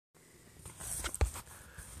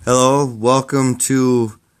Hello, welcome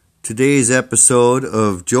to today's episode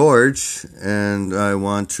of George, and I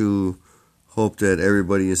want to hope that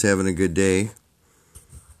everybody is having a good day.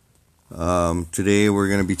 Today we're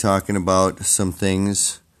going to be talking about some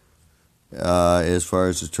things as far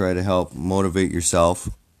as to try to help motivate yourself.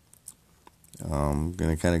 I'm going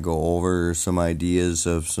to kind of go over some ideas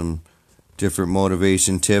of some different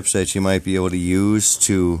motivation tips that you might be able to use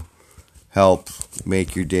to help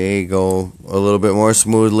make your day go a little bit more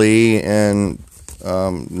smoothly and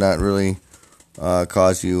not really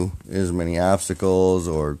cause you as many obstacles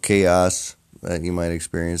or chaos that you might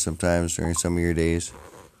experience sometimes during some of your days.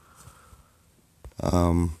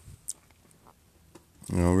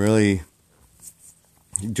 Really,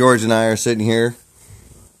 George and I are sitting here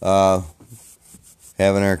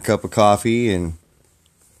having our cup of coffee and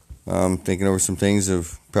thinking over some things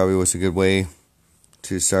of probably what's a good way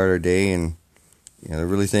to start our day. And the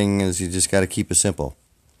really thing is you just got to keep it simple.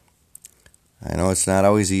 I know it's not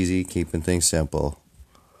always easy keeping things simple,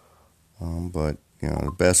 but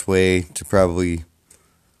the best way to probably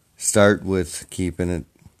start with keeping it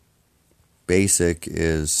basic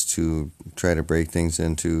is to try to break things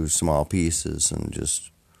into small pieces and just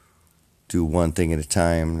do one thing at a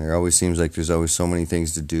time. There always seems like there's always so many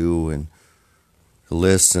things to do, and the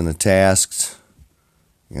lists and the tasks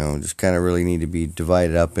just kind of really need to be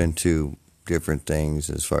divided up into different things.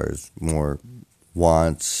 As far as more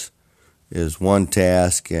wants is one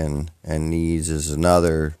task and needs is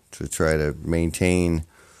another, to try to maintain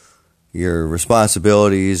your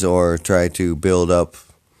responsibilities or try to build up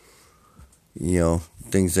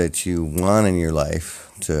things that you want in your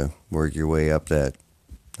life to work your way up that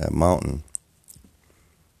mountain.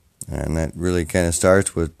 And that really kind of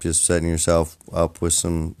starts with just setting yourself up with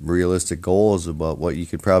some realistic goals about what you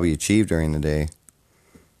could probably achieve during the day.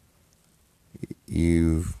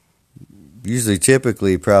 You usually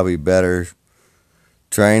typically probably better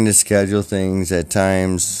trying to schedule things at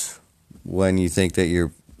times when you think that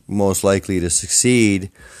you're most likely to succeed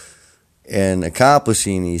in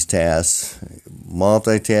accomplishing these tasks.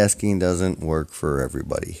 Multitasking doesn't work for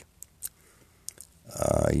everybody.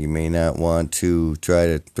 You may not want to try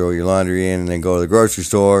to throw your laundry in and then go to the grocery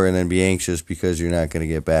store and then be anxious because you're not going to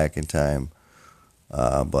get back in time.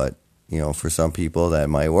 But for some people that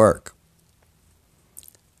might work.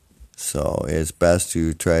 So it's best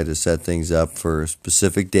to try to set things up for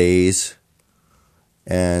specific days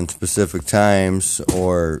and specific times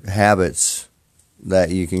or habits that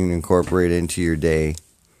you can incorporate into your day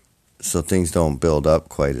so things don't build up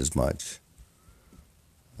quite as much.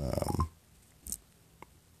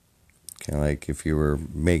 Kind of like if you were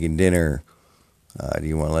making dinner, do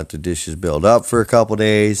you want to let the dishes build up for a couple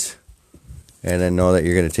days and then know that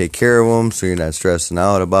you're going to take care of them so you're not stressing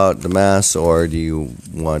out about the mess, or do you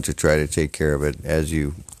want to try to take care of it as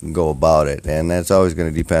you go about it? And that's always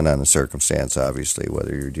going to depend on the circumstance, obviously,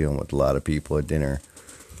 whether you're dealing with a lot of people at dinner.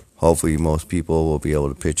 Hopefully most people will be able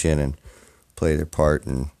to pitch in and play their part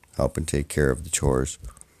and help and take care of the chores.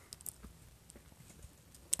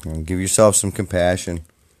 Give yourself some compassion.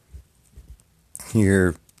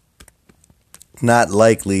 You're not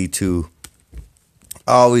likely to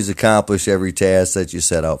always accomplish every task that you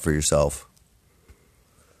set out for yourself.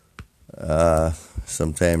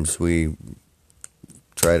 Sometimes we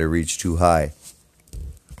try to reach too high.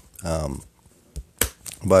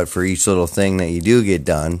 But for each little thing that you do get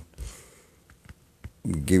done,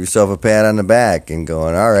 give yourself a pat on the back and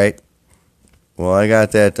going, all right, well, I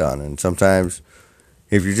got that done. And sometimes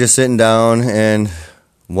if you're just sitting down and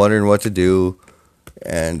wondering what to do,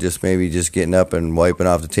 and just maybe just getting up and wiping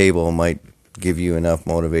off the table might give you enough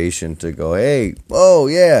motivation to go, hey, oh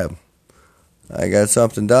yeah, I got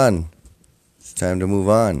something done. It's time to move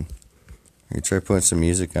on. You try putting some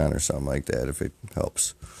music on or something like that if it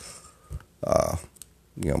helps.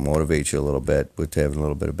 Motivate you a little bit with having a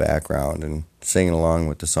little bit of background and singing along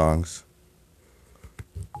with the songs.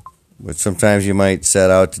 But sometimes you might set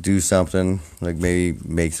out to do something, like maybe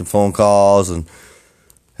make some phone calls, and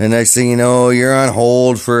the next thing you know, you're on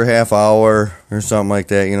hold for a half hour or something like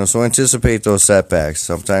that. So anticipate those setbacks.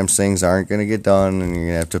 Sometimes things aren't going to get done and you're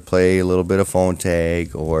going to have to play a little bit of phone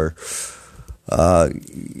tag, or,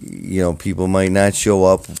 people might not show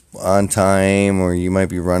up on time, or you might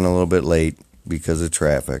be running a little bit late because of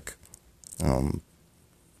traffic.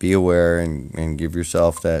 Be aware and give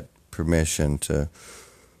yourself that permission to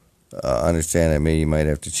understand that maybe you might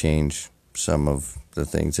have to change some of the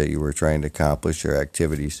things that you were trying to accomplish, or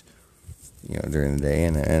activities, during the day,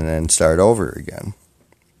 and then start over again.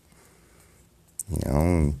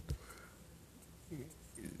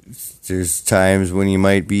 There's times when you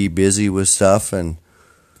might be busy with stuff and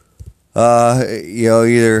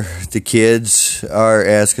Either the kids are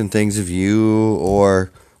asking things of you,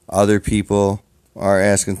 or other people are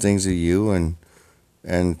asking things of you,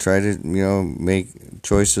 and try to make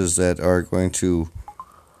choices that are going to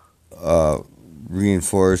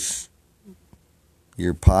reinforce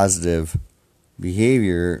your positive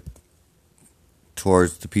behavior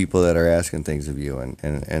towards the people that are asking things of you,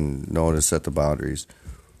 and know to set the boundaries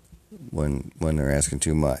when they're asking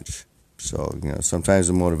too much. So sometimes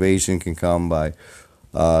the motivation can come by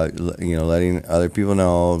letting other people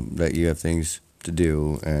know that you have things to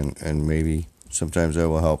do, and maybe sometimes that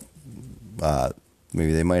will help.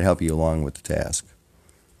 Maybe they might help you along with the task.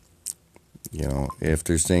 If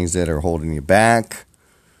there's things that are holding you back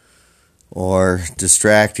or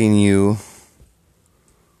distracting you,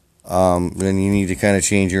 then you need to kind of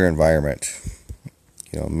change your environment.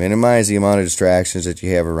 Minimize the amount of distractions that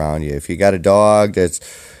you have around you. If you got a dog that's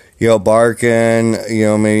barking,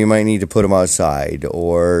 maybe you might need to put him outside.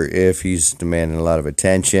 Or if he's demanding a lot of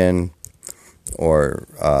attention, or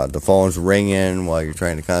the phone's ringing while you're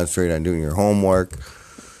trying to concentrate on doing your homework,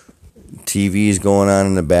 TV's going on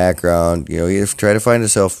in the background, you have to try to find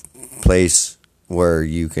a place where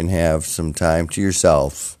you can have some time to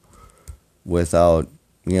yourself without,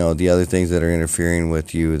 the other things that are interfering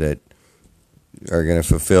with you, that are going to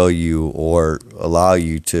fulfill you or allow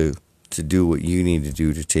you to do what you need to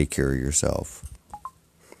do to take care of yourself.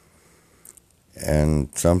 And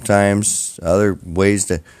sometimes other ways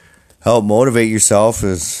to help motivate yourself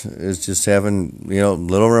is just having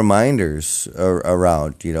little reminders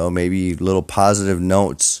around, maybe little positive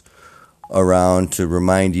notes around to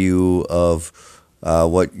remind you of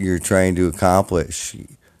what you're trying to accomplish.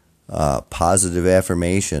 Positive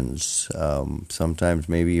affirmations. Sometimes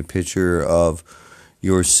maybe a picture of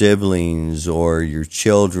your siblings or your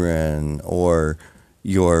children or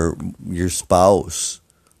your spouse.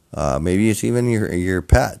 Maybe it's even your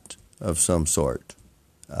pet of some sort.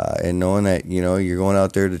 And knowing that you're going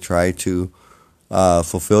out there to try to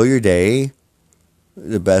fulfill your day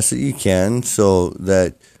the best that you can, so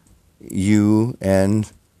that you and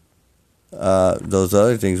those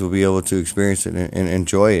other things will be able to experience it and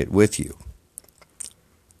enjoy it with you.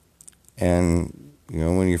 And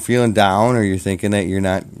when you're feeling down, or you're thinking that you're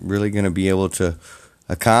not really going to be able to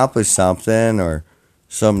accomplish something, or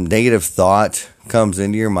some negative thought comes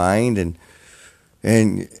into your mind,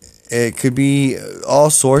 and it could be all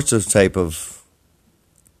sorts of type of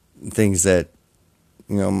things that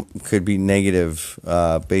could be negative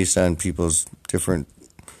based on people's different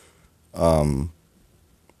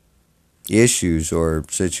issues or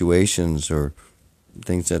situations or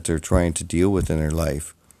things that they're trying to deal with in their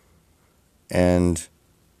life. And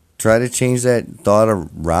try to change that thought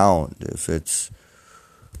around. If it's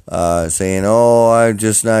saying, "Oh, I'm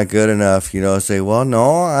just not good enough," say, "Well,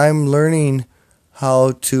 no, I'm learning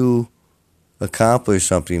how to accomplish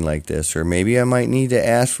something like this," or maybe I might need to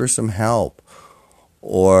ask for some help.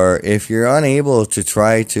 Or if you're unable to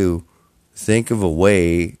try to think of a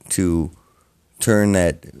way to turn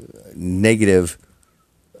that negative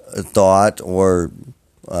thought or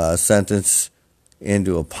sentence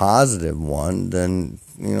into a positive one, then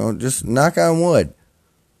just knock on wood.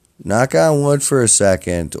 Knock on wood for a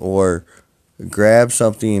second, or grab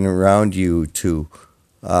something around you to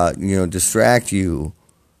distract you,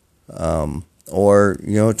 or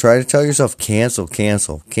try to tell yourself, cancel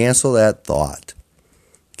that thought.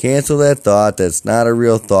 Cancel that thought. That's not a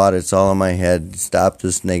real thought. It's all in my head. Stop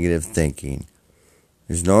this negative thinking.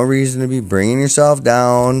 There's no reason to be bringing yourself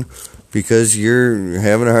down because you're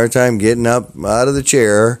having a hard time getting up out of the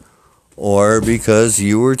chair, or because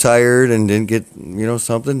you were tired and didn't get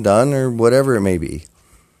something done, or whatever it may be.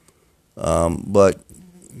 But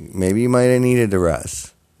maybe you might have needed to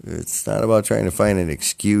rest. It's not about trying to find an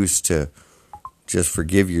excuse to just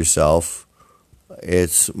forgive yourself.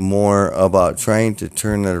 It's more about trying to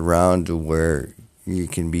turn it around to where you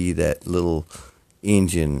can be that little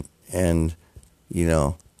engine, and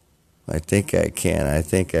I think I can.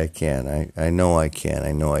 I know I can.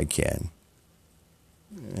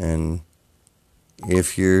 And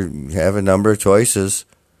if you have a number of choices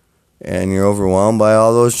and you're overwhelmed by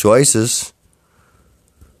all those choices,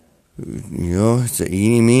 it's a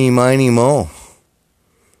eeny, meeny, miny, mo.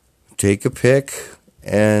 Take a pick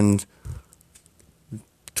and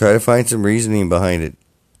try to find some reasoning behind it,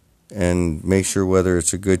 and make sure whether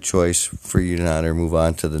it's a good choice for you or not, or move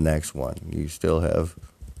on to the next one. You still have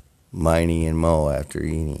Miney and Mo after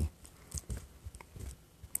Eeny.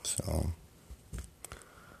 So,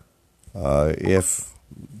 if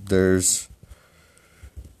there's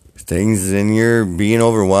things in your being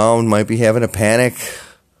overwhelmed, might be having a panic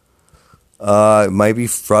might be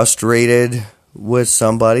frustrated with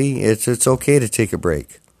somebody. It's okay to take a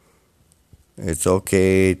break. It's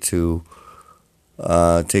okay to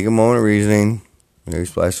take a moment of reasoning. Maybe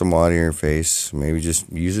splash some water in your face. Maybe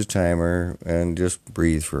just use a timer and just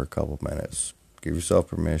breathe for a couple minutes. Give yourself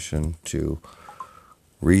permission to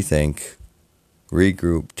rethink,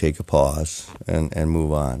 regroup, take a pause, and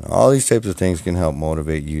move on. All these types of things can help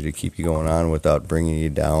motivate you to keep you going on without bringing you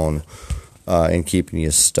down and keeping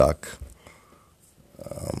you stuck.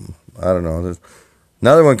 I don't know.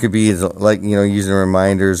 Another one could be like, using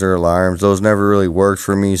reminders or alarms. Those never really worked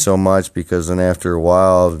for me so much because then after a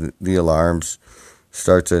while, the alarms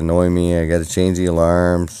start to annoy me. I got to change the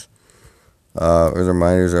alarms or the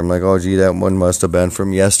reminders. I'm like, oh, gee, that one must have been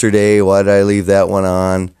from yesterday. Why did I leave that one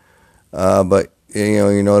on? But,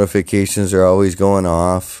 your notifications are always going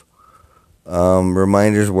off.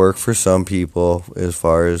 Reminders work for some people as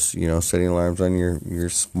far as, setting alarms on your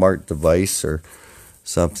smart device or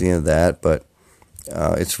something of that. But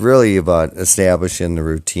it's really about establishing the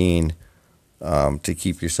routine to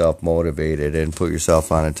keep yourself motivated and put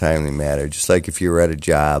yourself on a timely manner. Just like if you were at a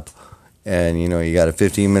job and, you got a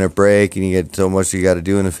 15-minute break and you get so much you got to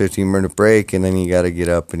do in a 15-minute break, and then you got to get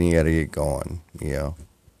up and you got to get going, You're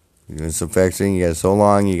doing some fixing, you got so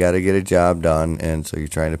long, you got to get a job done, and so you're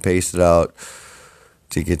trying to pace it out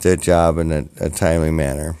to get that job in a timely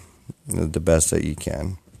manner, the best that you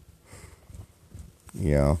can.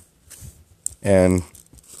 And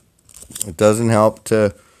it doesn't help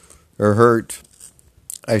to, or hurt,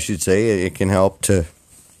 I should say. It can help to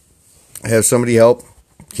have somebody help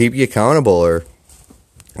keep you accountable, or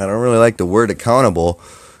I don't really like the word accountable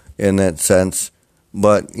in that sense,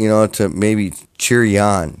 but, to maybe cheer you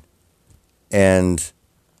on and,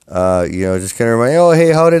 just kind of remind you, oh,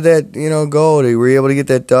 hey, how did that, go? Were you able to get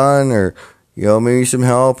that done? Or, maybe some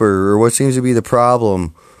help, or what seems to be the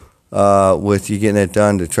problem with you getting that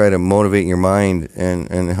done, to try to motivate your mind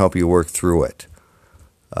and help you work through it.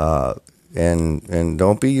 And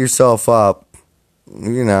don't beat yourself up.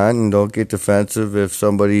 You're not, and don't get defensive if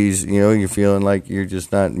somebody's, you're feeling like you're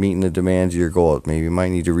just not meeting the demands of your goals. Maybe you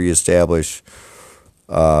might need to reestablish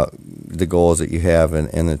the goals that you have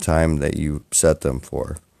and the time that you set them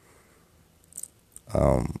for.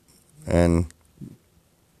 And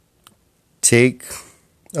take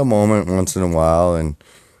a moment once in a while and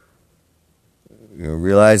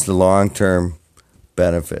realize the long-term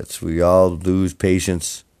benefits. We all lose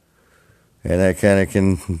patience, and that kind of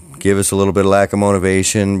can give us a little bit of lack of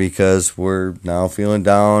motivation because we're now feeling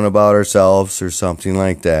down about ourselves or something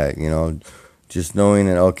like that. Just knowing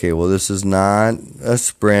that, okay, well, this is not a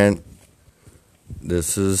sprint.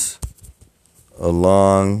 This is a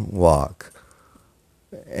long walk.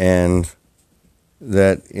 And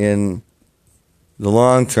that in the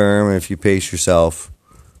long term, if you pace yourself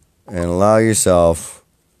and allow yourself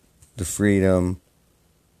the freedom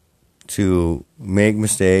to make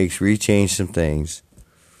mistakes, rechange some things,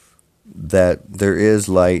 that there is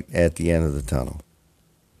light at the end of the tunnel.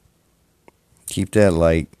 Keep that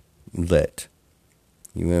light lit,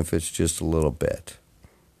 even if it's just a little bit,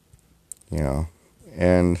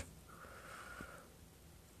 and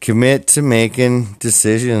commit to making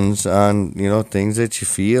decisions on, things that you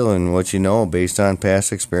feel and what you know based on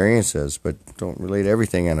past experiences, but don't relate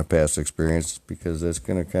everything on a past experience because that's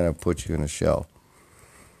going to kind of put you in a shell.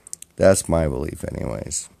 That's my belief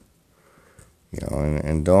anyways.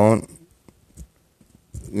 And don't,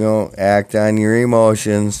 act on your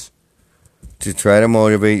emotions to try to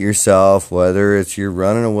motivate yourself, whether it's you're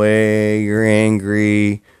running away, you're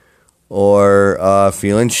angry, or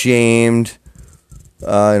feeling shamed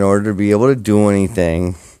in order to be able to do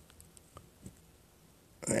anything.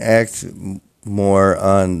 Act more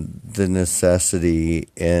on the necessity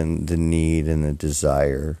and the need and the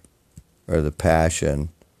desire or the passion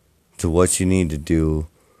to what you need to do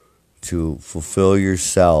to fulfill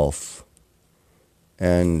yourself,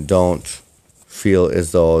 and don't feel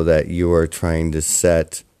as though that you are trying to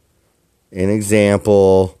set an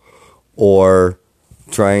example or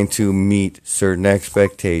trying to meet certain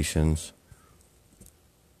expectations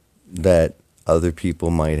that other people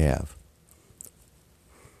might have.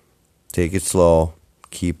 Take it slow,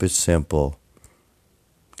 keep it simple,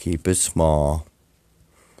 keep it small,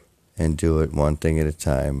 and do it one thing at a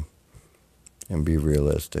time, and be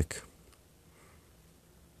realistic.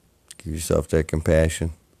 Give yourself that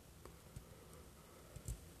compassion.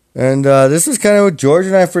 And this is kind of what George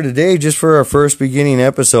and I for today, just for our first beginning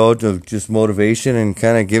episode of just motivation and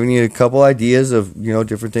kind of giving you a couple ideas of,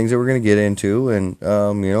 different things that we're going to get into. And,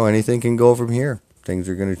 anything can go from here. Things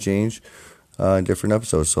are going to change in different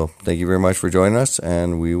episodes. So thank you very much for joining us,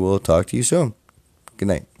 and we will talk to you soon. Good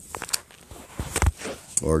night.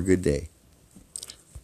 or a good day.